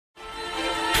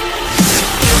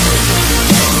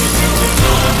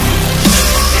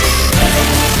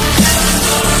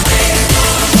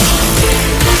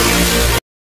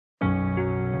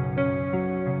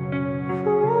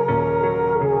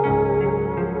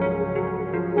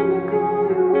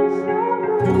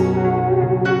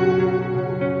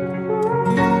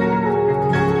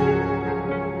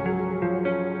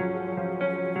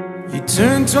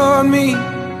Turn toward me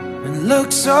and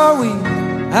look so weak.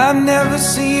 I've never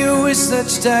seen you with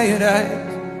such tired eyes.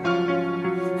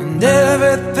 And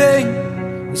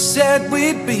everything we said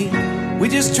we'd be, we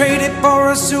just traded for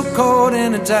a suit coat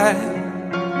and a tie.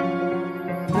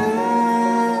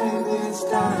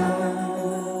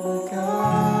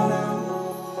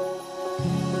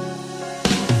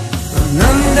 And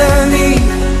underneath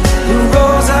the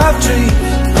rows of trees,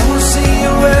 I will see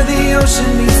you where the ocean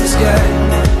meets the sky.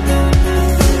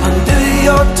 Under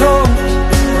your toes,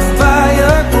 the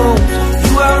fire grows.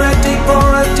 You are ready for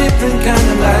a different kind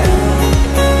of life.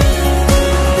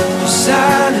 You're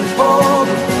shining bold,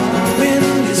 the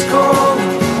wind is cold.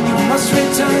 You must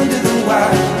return to the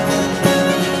wild.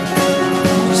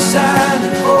 You're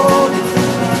shining bold,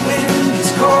 the wind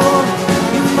is cold.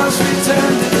 You must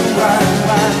return to the wild.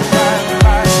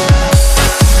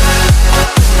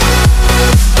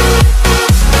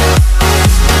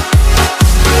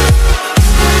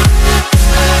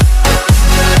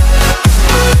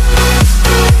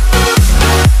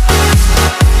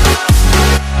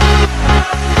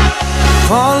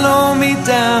 Follow me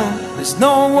down, there's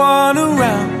no one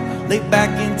around. Lay back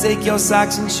and take your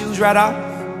socks and shoes right off.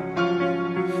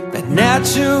 That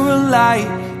natural light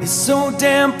is so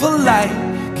damn polite,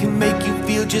 can make you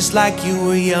feel just like you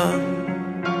were young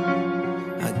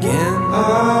again.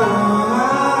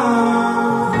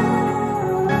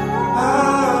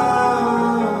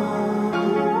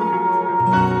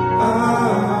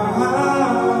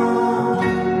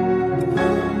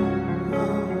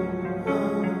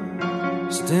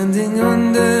 Standing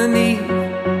underneath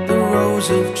the rows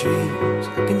of trees,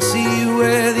 I can see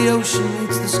where the ocean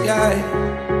meets the sky.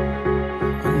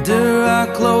 Under our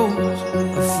clothes,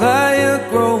 a fire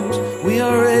grows. We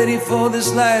are ready for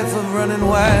this life of running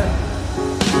wild.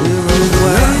 We're running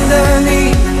wild.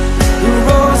 Underneath the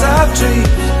rows of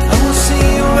trees, I will see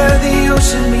you where the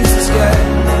ocean meets the sky.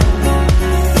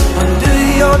 Under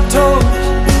your toes,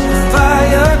 the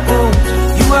fire grows.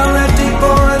 You are ready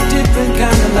for a different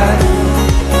kind of life.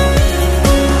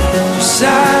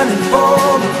 Shining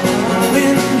bold, the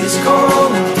wind is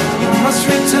cold. You must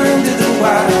return to the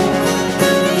wild.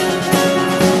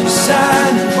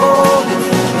 Shining bold,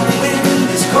 the wind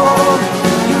is cold.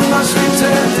 You must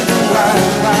return to the wild.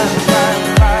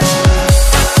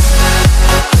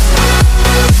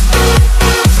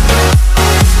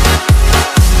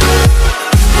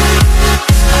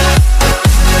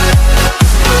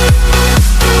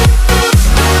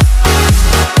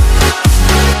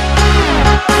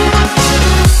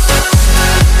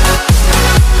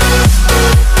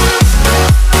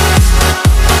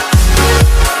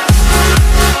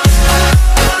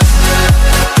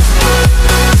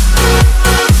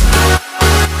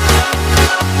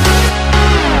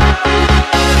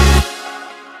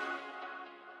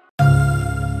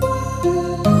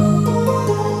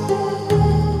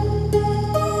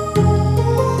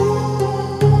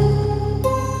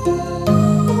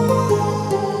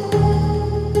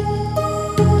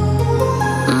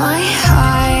 My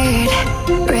heart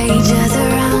rages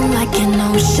around like an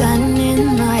ocean in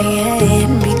my head,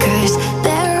 because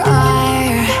there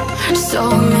are so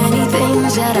many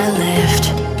things that I left